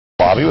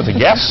Bobby with a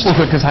guest. Well,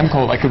 good, because I'm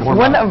cold. I could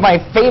warm One up. of my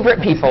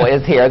favorite people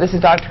is here. This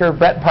is Dr.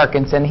 Brett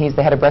Parkinson. He's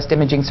the head of breast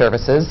imaging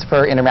services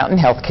for Intermountain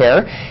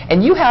Healthcare. And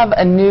you have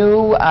a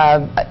new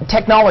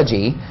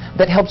technology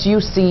that helps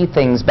you see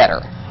things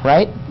better,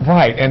 right?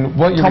 Right, and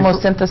what you're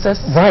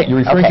Tomosynthesis? Right, you're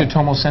referring Okay. to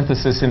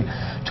tomosynthesis, and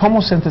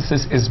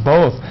tomosynthesis is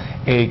both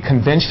a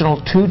conventional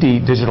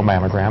 2D digital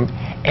mammogram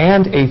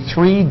and a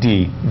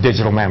 3D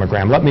digital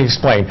mammogram. Let me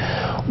explain.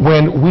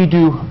 When we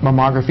do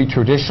mammography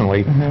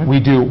traditionally, we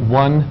do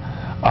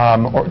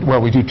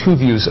we do two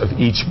views of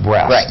each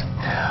breast.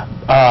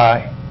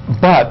 Right.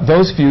 But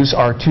those views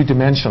are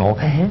two-dimensional,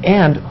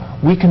 and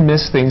we can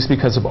miss things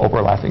because of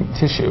overlapping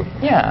tissue.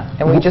 Yeah,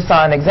 and we just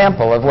saw an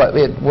example of what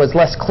it was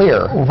less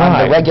clear on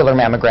the regular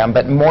mammogram,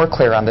 but more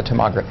clear on the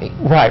tomography.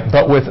 Right,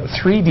 but with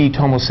 3D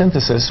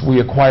tomosynthesis,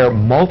 we acquire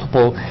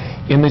multiple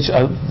images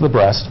of the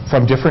breast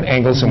from different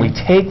angles, and we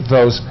take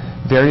those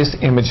various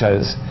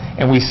images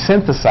and we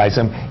synthesize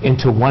them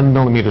into 1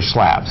 millimeter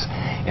slabs.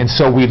 And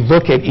so we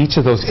look at each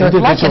of those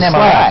individual like an slabs.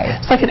 MRI.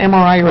 It's like an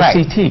MRI or Right.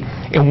 a CT.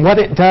 And what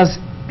it does,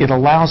 it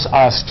allows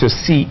us to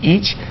see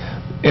each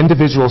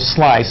individual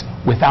slice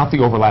without the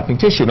overlapping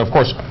tissue. And of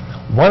course,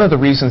 one of the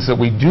reasons that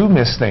we do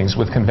miss things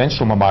with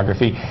conventional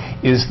mammography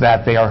is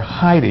that they are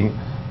hiding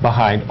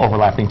behind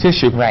overlapping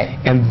tissue. Right.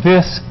 And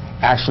this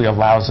actually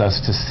allows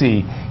us to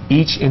see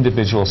each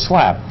individual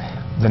slab.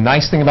 The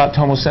nice thing about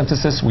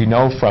tomosynthesis, we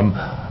know from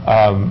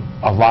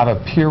a lot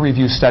of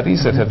peer-reviewed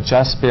studies that have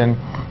just been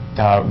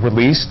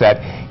released, that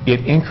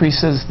it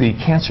increases the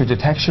cancer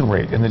detection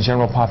rate in the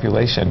general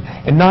population,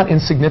 and not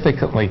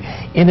insignificantly.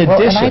 In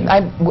addition,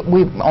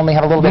 we only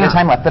have a little bit of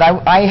time left, but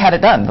I had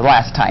it done the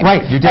last time.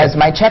 Right, you did. As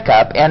my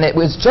checkup, and it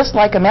was just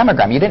like a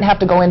mammogram. You didn't have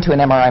to go into an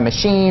MRI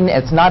machine.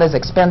 It's not as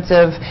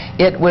expensive.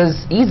 It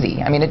was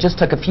easy. I mean, it just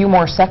took a few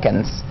more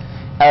seconds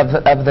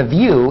of the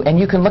view, and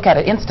you can look at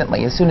it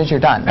instantly as soon as you're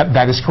done.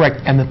 That is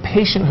correct, and the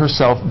patient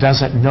herself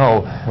doesn't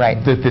know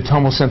that the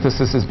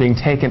tomosynthesis is being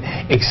taken,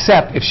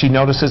 except if she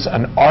notices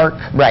an arc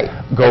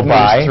go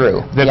by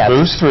that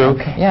moves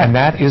through, and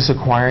that is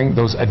acquiring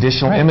those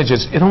additional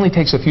images. It only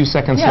takes a few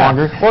seconds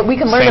longer. Well, we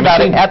can learn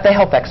about it at the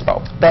Health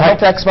Expo. The Health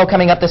Expo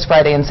coming up this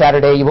Friday and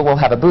Saturday. We'll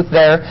have a booth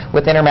there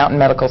with Intermountain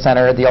Medical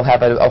Center. You'll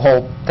have a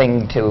whole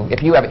thing to.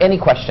 If you have any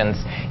questions,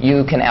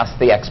 you can ask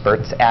the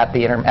experts at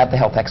the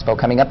Health Expo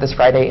coming up this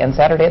Friday and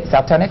Saturday at the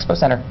Southtown Expo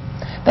Center.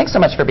 Thanks so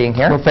much for being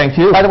here. Well, thank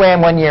you. By the way,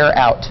 I'm 1 year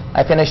out.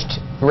 I finished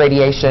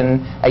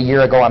radiation a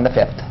year ago on the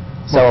 5th.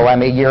 So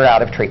I'm a year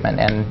out of treatment,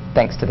 and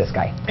thanks to this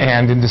guy.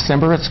 And in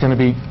December, it's going to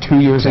be 2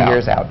 years out. 2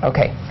 years out.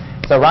 Okay.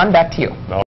 So, Ron, back to you.